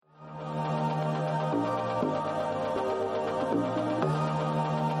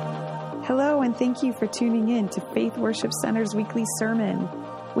Hello, and thank you for tuning in to Faith Worship Center's weekly sermon.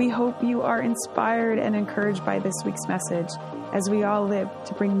 We hope you are inspired and encouraged by this week's message as we all live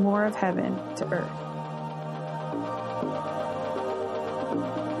to bring more of heaven to earth.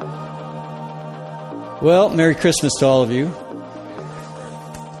 Well, Merry Christmas to all of you.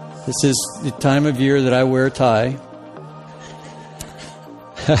 This is the time of year that I wear a tie.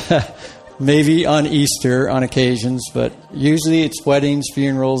 Maybe on Easter on occasions, but usually it's weddings,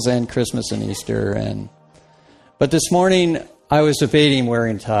 funerals, and Christmas and Easter. But this morning I was debating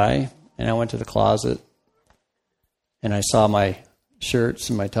wearing a tie, and I went to the closet, and I saw my shirts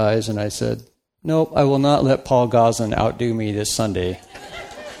and my ties, and I said, nope, I will not let Paul Goslin outdo me this Sunday.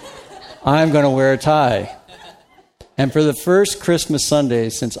 I'm going to wear a tie. And for the first Christmas Sunday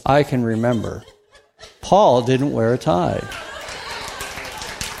since I can remember, Paul didn't wear a tie.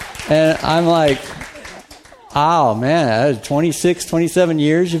 And I'm like, oh, man, 26, 27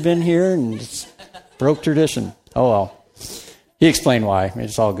 years you've been here, and it's broke tradition. Oh, well. He explained why.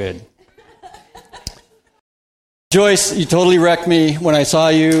 It's all good. Joyce, you totally wrecked me when I saw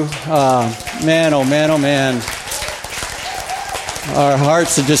you. Man, oh, man, oh, man. Our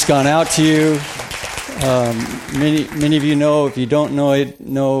hearts have just gone out to you. Many of you know, if you don't know it,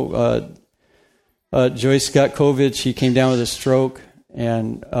 Joyce got COVID. She came down with a stroke.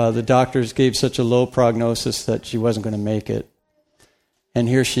 And the doctors gave such a low prognosis that she wasn't going to make it. And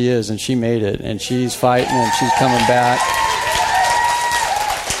here she is, and she made it. And she's fighting, and she's coming back.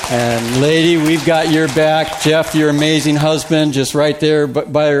 And lady, we've got your back. Jeff, your amazing husband, just right there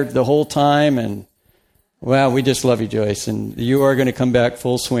by her the whole time. And, wow, we just love you, Joyce. And you are going to come back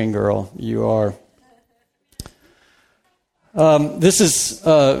full swing, girl. You are. This is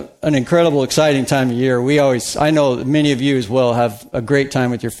an incredible, exciting time of year. I know many of you as well have a great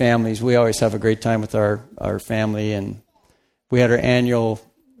time with your families. We always have a great time with our family, and we had our annual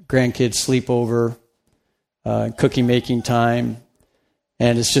grandkids sleepover, cookie making time,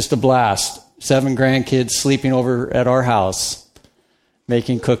 and it's just a blast. 7 grandkids sleeping over at our house,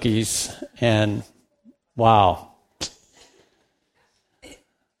 making cookies, and wow,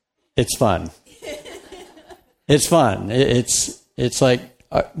 it's fun. It's fun. It's like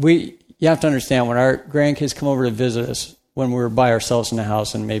you have to understand, when our grandkids come over to visit us, when we're by ourselves in the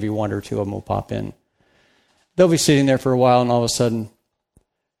house, and maybe 1 or 2 of them will pop in, they'll be sitting there for a while, and all of a sudden,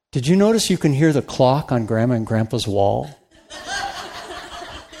 did you notice you can hear the clock on Grandma and Grandpa's wall?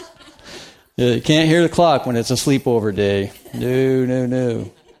 You can't hear the clock when it's a sleepover day. No.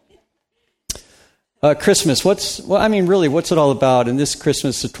 Christmas. What's it all about? And this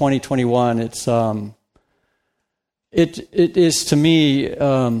Christmas of 2021, it's It is, to me,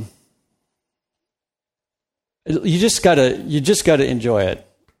 you just gotta enjoy it.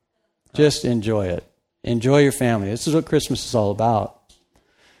 Just enjoy it. Enjoy your family. This is what Christmas is all about.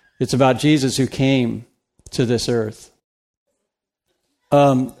 It's about Jesus who came to this earth.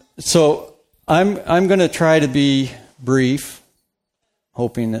 So I'm going to try to be brief,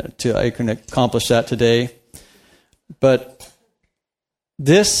 hoping that I can accomplish that today. But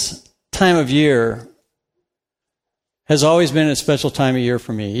this time of year has always been a special time of year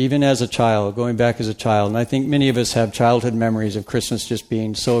for me, even as a child, going back as a child. And I think many of us have childhood memories of Christmas just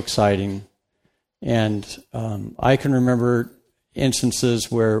being so exciting. And I can remember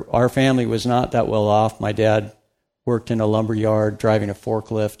instances where our family was not that well off. My dad worked in a lumber yard driving a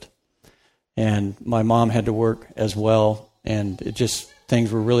forklift, and my mom had to work as well. And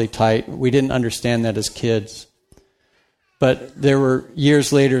things were really tight. We didn't understand that as kids. But there were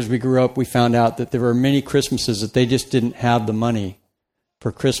years later, as we grew up, we found out that there were many Christmases that they just didn't have the money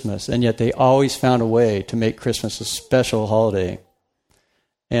for Christmas, and yet they always found a way to make Christmas a special holiday.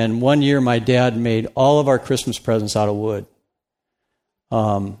 And one year, my dad made all of our Christmas presents out of wood,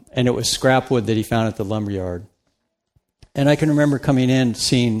 and it was scrap wood that he found at the lumberyard. And I can remember coming in,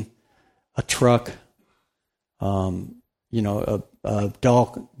 seeing a truck, a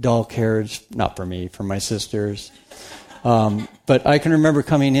doll carriage, not for me, for my sisters. But I can remember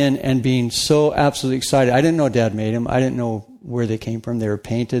coming in and being so absolutely excited. I didn't know Dad made them. I didn't know where they came from. They were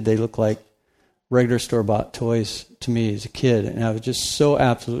painted. They looked like regular store-bought toys to me as a kid. And I was just so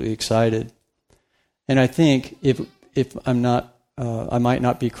absolutely excited. And I think if I'm not, I might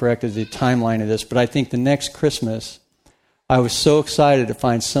not be correct as the timeline of this, but I think the next Christmas, I was so excited to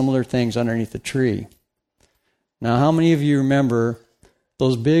find similar things underneath the tree. Now, how many of you remember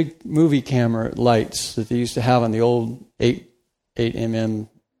those big movie camera lights that they used to have on the old 8mm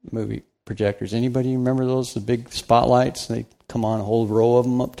movie projectors? Anybody remember those? The big spotlights? They come on a whole row of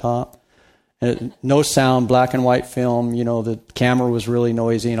them up top. And no sound, black and white film. The camera was really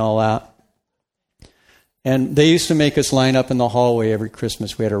noisy and all that. And they used to make us line up in the hallway every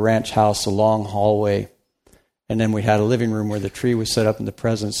Christmas. We had a ranch house, a long hallway. And then we had a living room where the tree was set up and the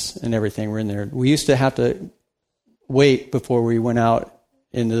presents and everything were in there. We used to have to wait before we went out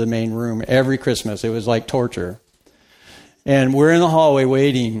into the main room every Christmas. It was like torture. And we're in the hallway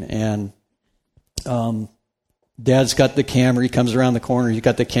waiting, and Dad's got the camera. He comes around the corner. He's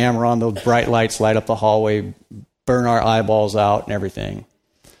got the camera on. Those bright lights light up the hallway, burn our eyeballs out and everything.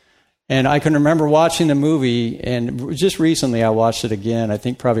 And I can remember watching the movie, and just recently I watched it again, I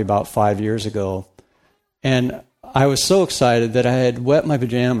think probably about 5 years ago. And I was so excited that I had wet my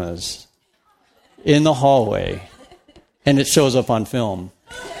pajamas in the hallway, and it shows up on film.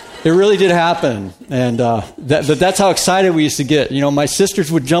 It really did happen. And that's how excited we used to get. You know, my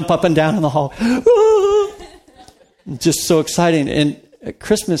sisters would jump up and down in the hall. Just so exciting. And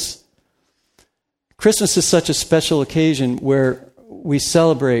Christmas is such a special occasion where we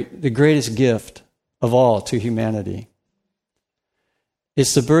celebrate the greatest gift of all to humanity.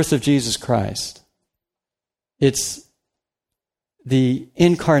 It's the birth of Jesus Christ. It's the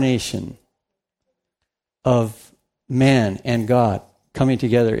incarnation of man and God coming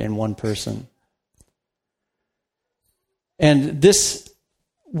together in one person. And this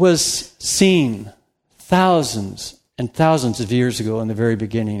was seen thousands and thousands of years ago in the very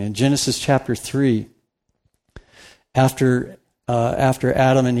beginning. In Genesis chapter 3, after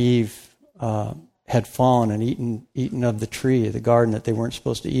Adam and Eve had fallen and eaten of the tree of the garden that they weren't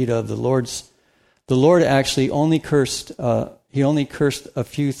supposed to eat of, the Lord actually only cursed. He only cursed a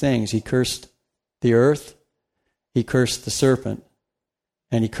few things. He cursed the earth, he cursed the serpent,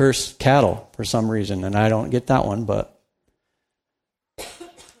 and he cursed cattle for some reason. And I don't get that one, but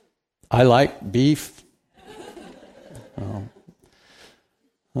I like beef.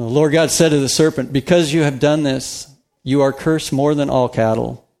 The Lord God said to the serpent, "Because you have done this, you are cursed more than all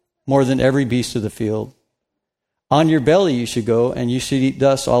cattle, more than every beast of the field. On your belly you should go, and you should eat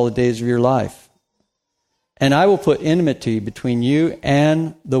dust all the days of your life. And I will put enmity between you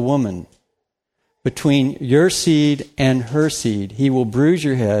and the woman, between your seed and her seed. He will bruise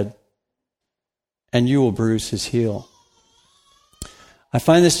your head, and you will bruise his heel." I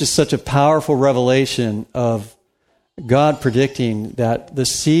find this just such a powerful revelation of God predicting that the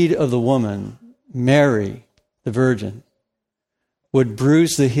seed of the woman, Mary, the virgin, would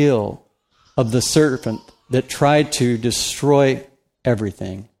bruise the heel of the serpent that tried to destroy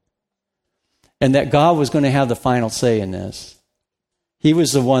everything. And that God was going to have the final say in this. He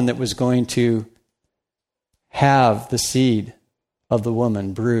was the one that was going to have the seed of the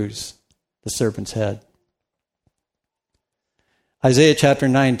woman bruise the serpent's head. Isaiah chapter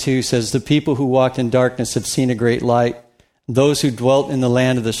 9:2 says, "The people who walked in darkness have seen a great light. Those who dwelt in the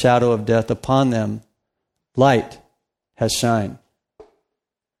land of the shadow of death, upon them light has shined."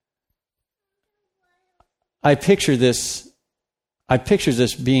 I picture this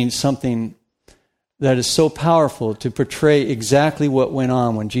being something that is so powerful to portray exactly what went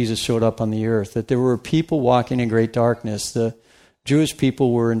on when Jesus showed up on the earth, that there were people walking in great darkness. The Jewish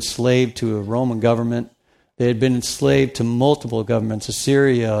people were enslaved to a Roman government. They had been enslaved to multiple governments,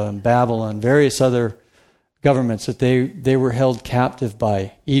 Assyria and Babylon, various other governments that they were held captive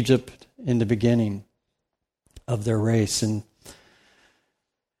by, Egypt in the beginning of their race. And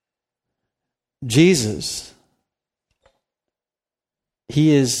Jesus,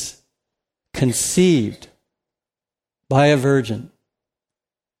 he is conceived by a virgin.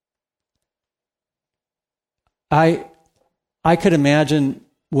 I could imagine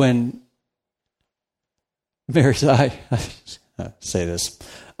when Mary's, I say this,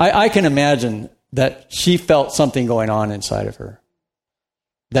 I can imagine that she felt something going on inside of her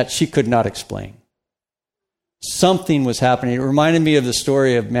that she could not explain. Something was happening. It reminded me of the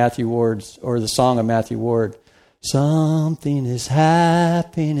story of Matthew Ward's, or the song of Matthew Ward. Something is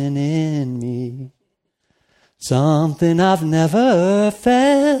happening in me. Something I've never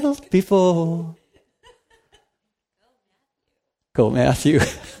felt before. Go, Matthew.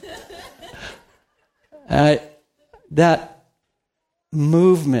 That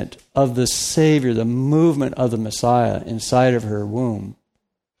movement of the Savior, the movement of the Messiah inside of her womb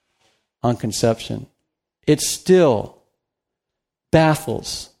on conception, it still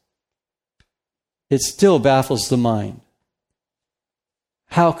baffles. It still baffles the mind.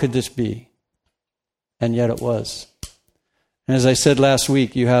 How could this be? And yet it was. And as I said last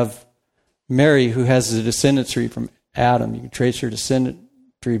week, you have Mary who has the descendancy from Adam. You can trace her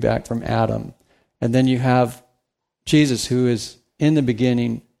descendancy back from Adam. And then you have Jesus, who is in the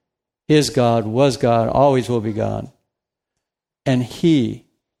beginning, is God, was God, always will be God. And he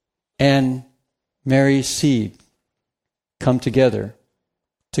and Mary's seed come together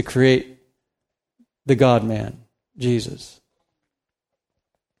to create the God-man, Jesus.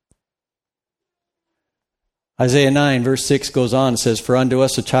 Isaiah 9, verse 6 goes on and says, "For unto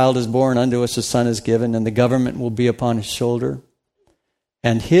us a child is born, unto us a son is given, and the government will be upon his shoulder.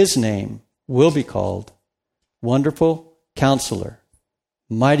 And his name will be called Wonderful Counselor,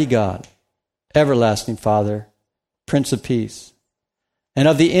 Mighty God, Everlasting Father, Prince of Peace. And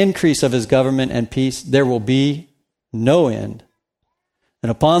of the increase of his government and peace there will be no end.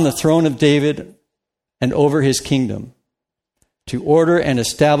 And upon the throne of David and over his kingdom, to order and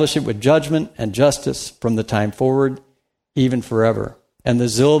establish it with judgment and justice from the time forward, even forever. And the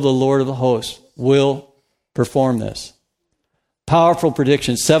zeal of the Lord of the hosts will perform this." Powerful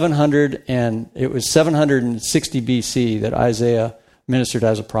prediction. It was 760 BC that Isaiah ministered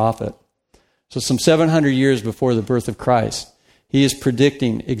as a prophet. So some 700 years before the birth of Christ, he is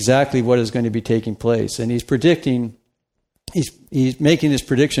predicting exactly what is going to be taking place. And he's making this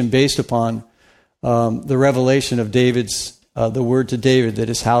prediction based upon the revelation of David's, the word to David that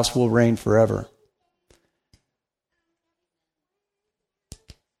his house will reign forever.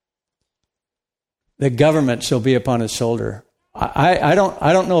 The government shall be upon his shoulder. I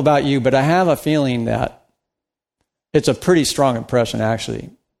don't know about you, but I have a feeling that it's a pretty strong impression, actually,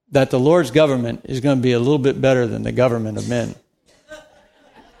 that the Lord's government is going to be a little bit better than the government of men.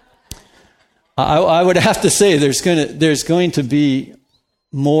 I would have to say there's going to be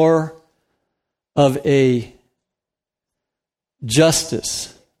more of a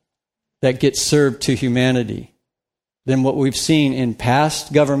justice that gets served to humanity than what we've seen in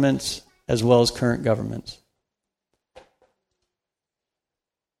past governments as well as current governments.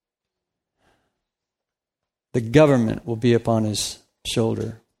 The government will be upon his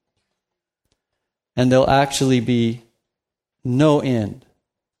shoulder. And there'll actually be no end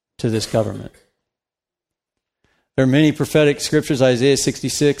to this government. There are many prophetic scriptures. Isaiah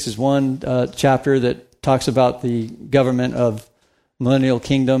 66 is one chapter that talks about the government of millennial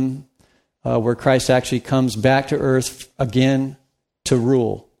kingdom, where Christ actually comes back to earth again to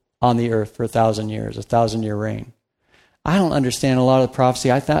rule on the earth for 1,000 years, a 1,000-year reign. I don't understand a lot of the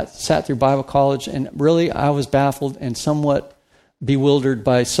prophecy. I sat through Bible college, and really I was baffled and somewhat bewildered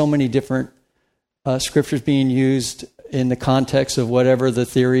by so many different scriptures being used in the context of whatever the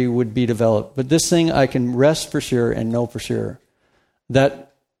theory would be developed. But this thing I can rest for sure and know for sure,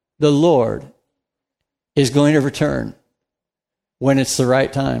 that the Lord is going to return when it's the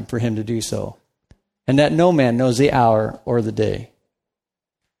right time for him to do so, and that no man knows the hour or the day.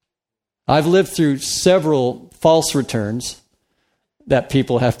 I've lived through several false returns that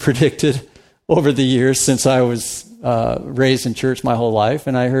people have predicted over the years since I was raised in church my whole life,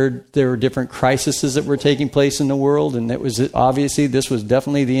 and I heard there were different crises that were taking place in the world, and it was obviously this was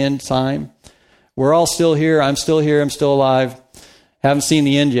definitely the end time. We're all still here. I'm still here. I'm still alive. Haven't seen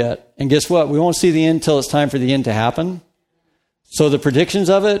the end yet. And guess what? We won't see the end until it's time for the end to happen. So the predictions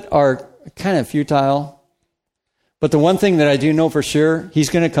of it are kind of futile. But the one thing that I do know for sure, he's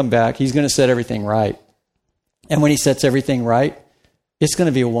going to come back. He's going to set everything right. And when he sets everything right, it's going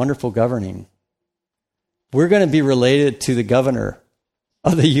to be a wonderful governing. We're going to be related to the governor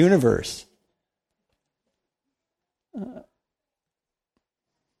of the universe. The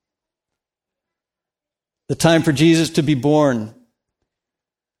time for Jesus to be born.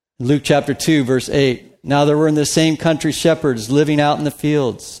 Luke chapter 2, verse 8. Now there were in the same country shepherds living out in the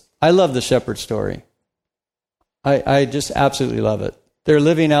fields. I love the shepherd story. I just absolutely love it. They're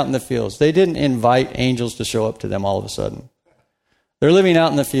living out in the fields. They didn't invite angels to show up to them all of a sudden. They're living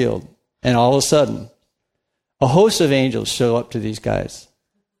out in the field, and all of a sudden, a host of angels show up to these guys.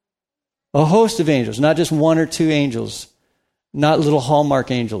 A host of angels, not just one or two angels, not little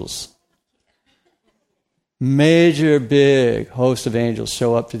Hallmark angels. Major, big host of angels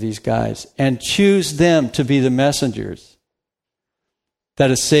show up to these guys and choose them to be the messengers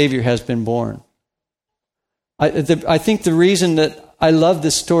that a Savior has been born. I think the reason that I love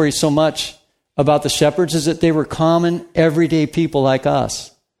this story so much about the shepherds is that they were common, everyday people like us.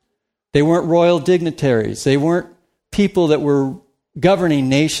 They weren't royal dignitaries. They weren't people that were governing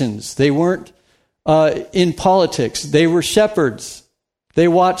nations. They weren't in politics. They were shepherds. They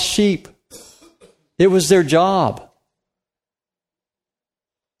watched sheep. It was their job.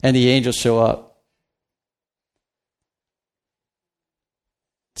 And the angels show up.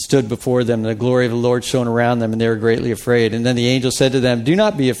 Stood before them, and the glory of the Lord shone around them, and they were greatly afraid. And then the angel said to them, "Do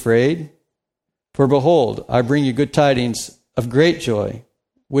not be afraid, for behold, I bring you good tidings of great joy,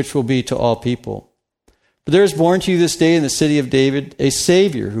 which will be to all people. For there is born to you this day in the city of David a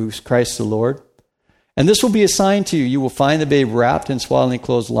Savior, who is Christ the Lord. And this will be a sign to you. You will find the babe wrapped in swaddling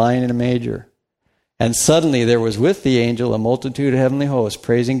clothes, lying in a manger." And suddenly there was with the angel a multitude of heavenly hosts,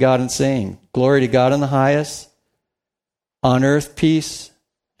 praising God and saying, Glory to God in the highest, on earth peace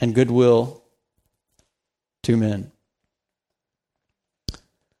and goodwill to men.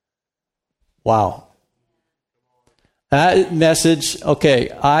 Wow. That message, okay,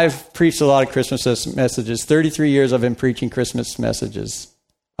 I've preached a lot of Christmas messages. 33 years I've been preaching Christmas messages.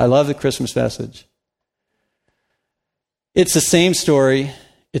 I love the Christmas message. It's the same story.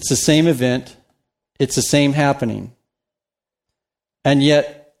 It's the same event. It's the same happening. And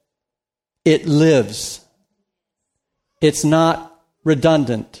yet, it lives. It's not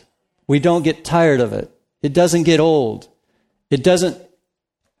redundant. We don't get tired of it. It doesn't get old. It's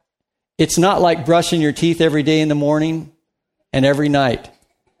not like brushing your teeth every day in the morning and every night.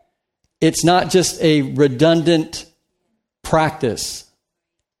 It's not just a redundant practice.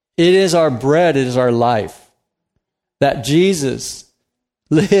 It is our bread. It is our life. That Jesus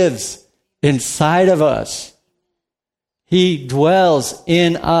lives inside of us. He dwells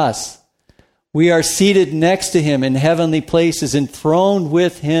in us. We are seated next to him in heavenly places, enthroned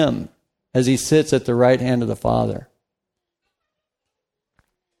with him as he sits at the right hand of the Father.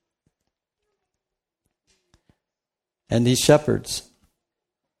 And these shepherds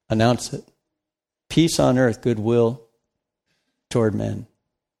announce it. Peace on earth, goodwill toward men.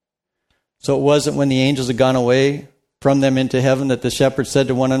 So it wasn't when the angels had gone away from them into heaven that the shepherds said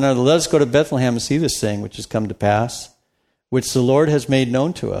to one another, Let us go to Bethlehem and see this thing which has come to pass, which the Lord has made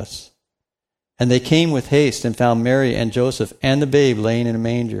known to us. And they came with haste and found Mary and Joseph and the babe laying in a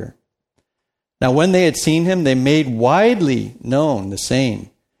manger. Now when they had seen him, they made widely known the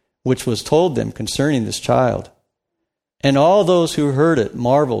saying which was told them concerning this child. And all those who heard it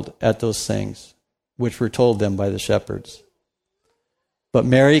marveled at those things which were told them by the shepherds. But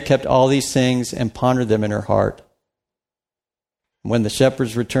Mary kept all these things and pondered them in her heart. When the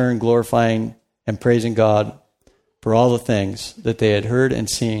shepherds returned, glorifying and praising God for all the things that they had heard and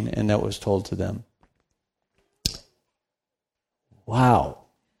seen and that was told to them. Wow.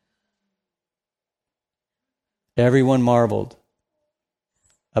 Everyone marveled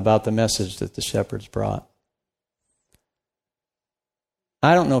about the message that the shepherds brought.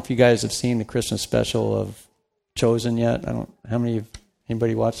 I don't know if you guys have seen the Christmas special of Chosen yet.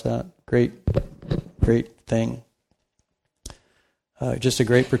 Anybody watched that? Great thing. Just a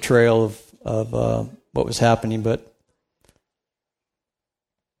great portrayal of what was happening. But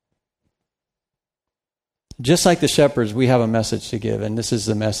just like the shepherds, we have a message to give, and this is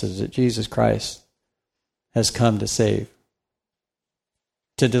the message that Jesus Christ has come to save,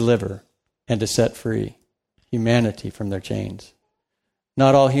 to deliver, and to set free humanity from their chains.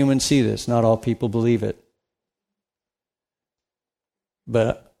 Not all humans see this. Not all people believe it.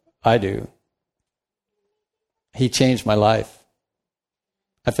 But I do. He changed my life.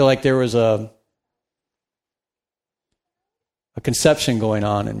 I feel like there was a conception going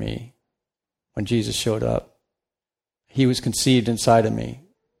on in me when Jesus showed up. He was conceived inside of me,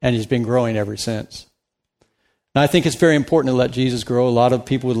 and he's been growing ever since. And I think it's very important to let Jesus grow. A lot of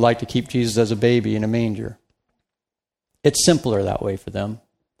people would like to keep Jesus as a baby in a manger. It's simpler that way for them.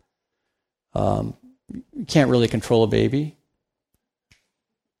 You can't really control a baby.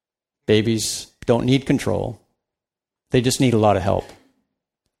 Babies don't need control. They just need a lot of help.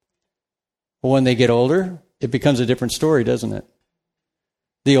 But when they get older, it becomes a different story, doesn't it?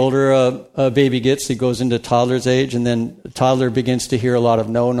 The older a baby gets, he goes into toddler's age, and then the toddler begins to hear a lot of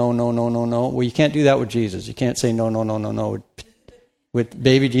no, no, no, no, no, no. Well, you can't do that with Jesus. You can't say no, no, no, no, no with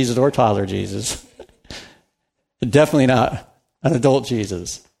baby Jesus or toddler Jesus. Definitely not an adult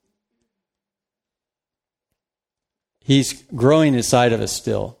Jesus. He's growing inside of us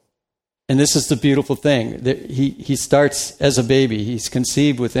still. And this is the beautiful thing. He starts as a baby. He's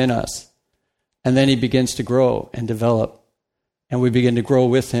conceived within us. And then he begins to grow and develop. And we begin to grow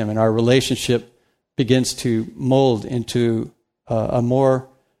with him. And our relationship begins to mold into a more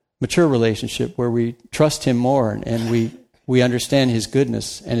mature relationship where we trust him more and we understand his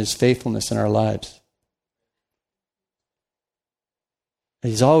goodness and his faithfulness in our lives.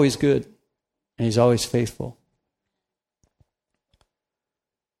 He's always good, and he's always faithful.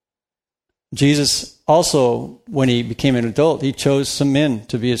 Jesus also, when he became an adult, he chose some men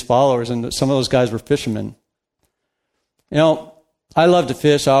to be his followers, and some of those guys were fishermen. You know, I love to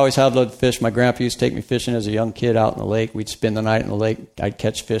fish. I always have loved to fish. My grandpa used to take me fishing as a young kid out in the lake. We'd spend the night in the lake. I'd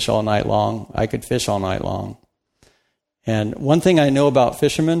catch fish all night long. I could fish all night long. And one thing I know about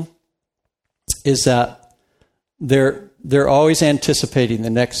fishermen is that they're always anticipating the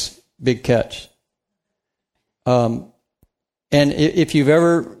next big catch. And if you've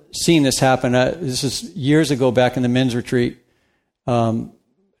ever seen this happen, this is years ago back in the men's retreat on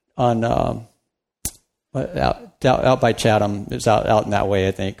out by Chatham. It's out in that way,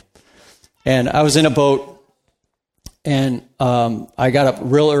 I think. And I was in a boat, and I got up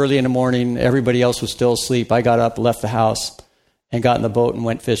real early in the morning. Everybody else was still asleep. I got up, left the house, and got in the boat and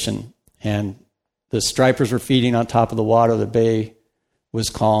went fishing. And the stripers were feeding on top of the water. The bay was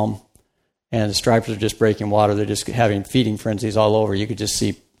calm, and the stripers are just breaking water. They're just having feeding frenzies all over. You could just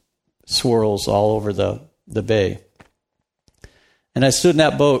see swirls all over the bay. And I stood in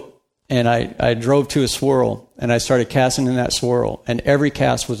that boat, and I drove to a swirl, and I started casting in that swirl, and every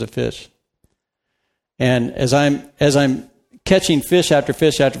cast was a fish. And as I'm catching fish after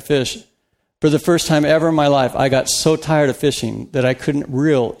fish after fish, for the first time ever in my life, I got so tired of fishing that I couldn't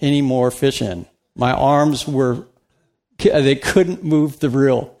reel any more fish in. My arms they couldn't move the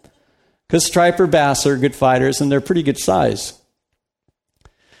reel. Because striper bass are good fighters, and they're pretty good size.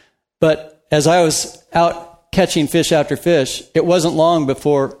 But as I was out catching fish after fish, it wasn't long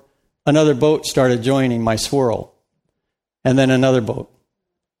before another boat started joining my swirl, and then another boat.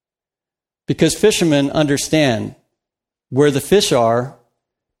 Because fishermen understand where the fish are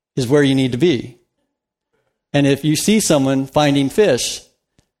is where you need to be. And if you see someone finding fish,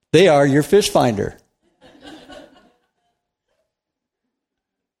 they are your fish finder.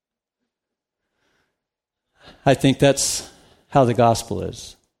 I think that's how the gospel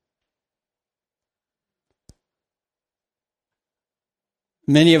is.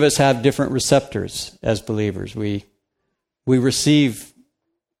 Many of us have different receptors as believers. We receive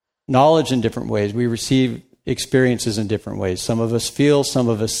knowledge in different ways. We receive experiences in different ways. Some of us feel, some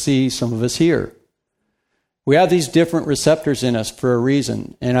of us see, some of us hear. We have these different receptors in us for a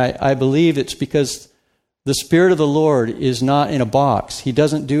reason. And I believe it's because the Spirit of the Lord is not in a box. He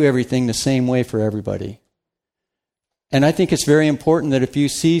doesn't do everything the same way for everybody. And I think it's very important that if you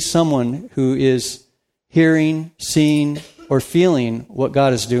see someone who is hearing, seeing, or feeling what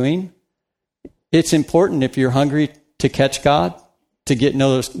God is doing, it's important if you're hungry to catch God, to get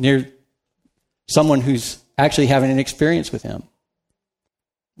near someone who's actually having an experience with Him.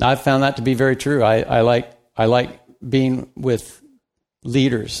 I've found that to be very true. I like being with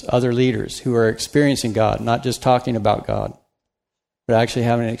leaders, other leaders who are experiencing God, not just talking about God, but actually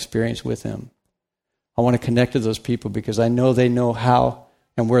having an experience with Him. I want to connect to those people because I know they know how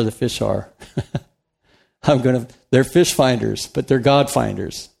and where the fish are. They're fish finders, but they're God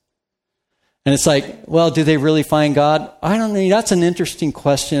finders. And it's like, well, do they really find God? I don't know. That's an interesting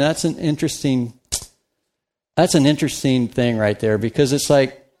question. That's an interesting thing right there, because it's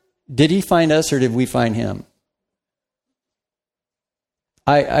like, did He find us or did we find Him?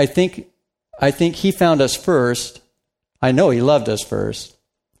 I think He found us first. I know He loved us first.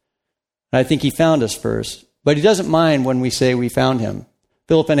 I think He found us first, but He doesn't mind when we say we found Him.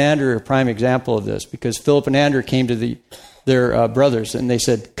 Philip and Andrew are a prime example of this, because Philip and Andrew came to their brothers and they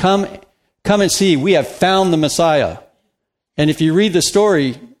said, Come and see, we have found the Messiah. And if you read the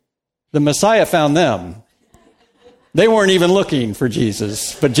story, the Messiah found them. They weren't even looking for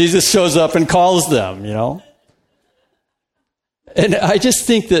Jesus, but Jesus shows up and calls them, you know. And I just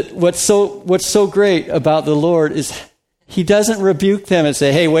think that what's so great about the Lord is He doesn't rebuke them and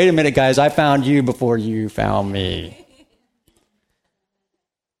say, hey, wait a minute, guys, I found you before you found me.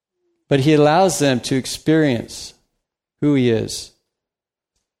 But He allows them to experience who He is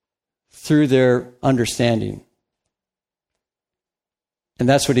through their understanding. And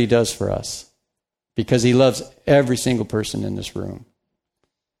that's what He does for us, because He loves every single person in this room,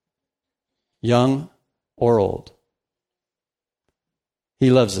 young or old. He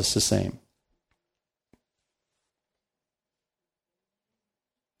loves us the same.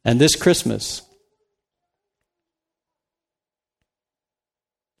 And this Christmas,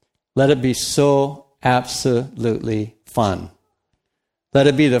 let it be so absolutely fun. Let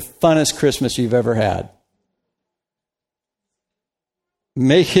it be the funnest Christmas you've ever had.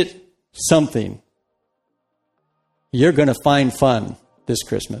 Make it something. You're going to find fun this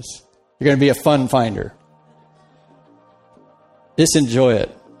Christmas. You're going to be a fun finder. Just enjoy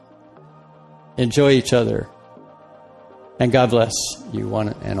it. Enjoy each other. And God bless you one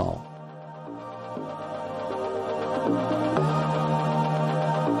and all.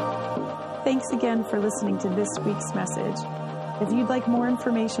 Thanks again for listening to this week's message. If you'd like more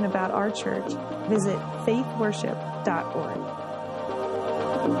information about our church, visit faithworship.org.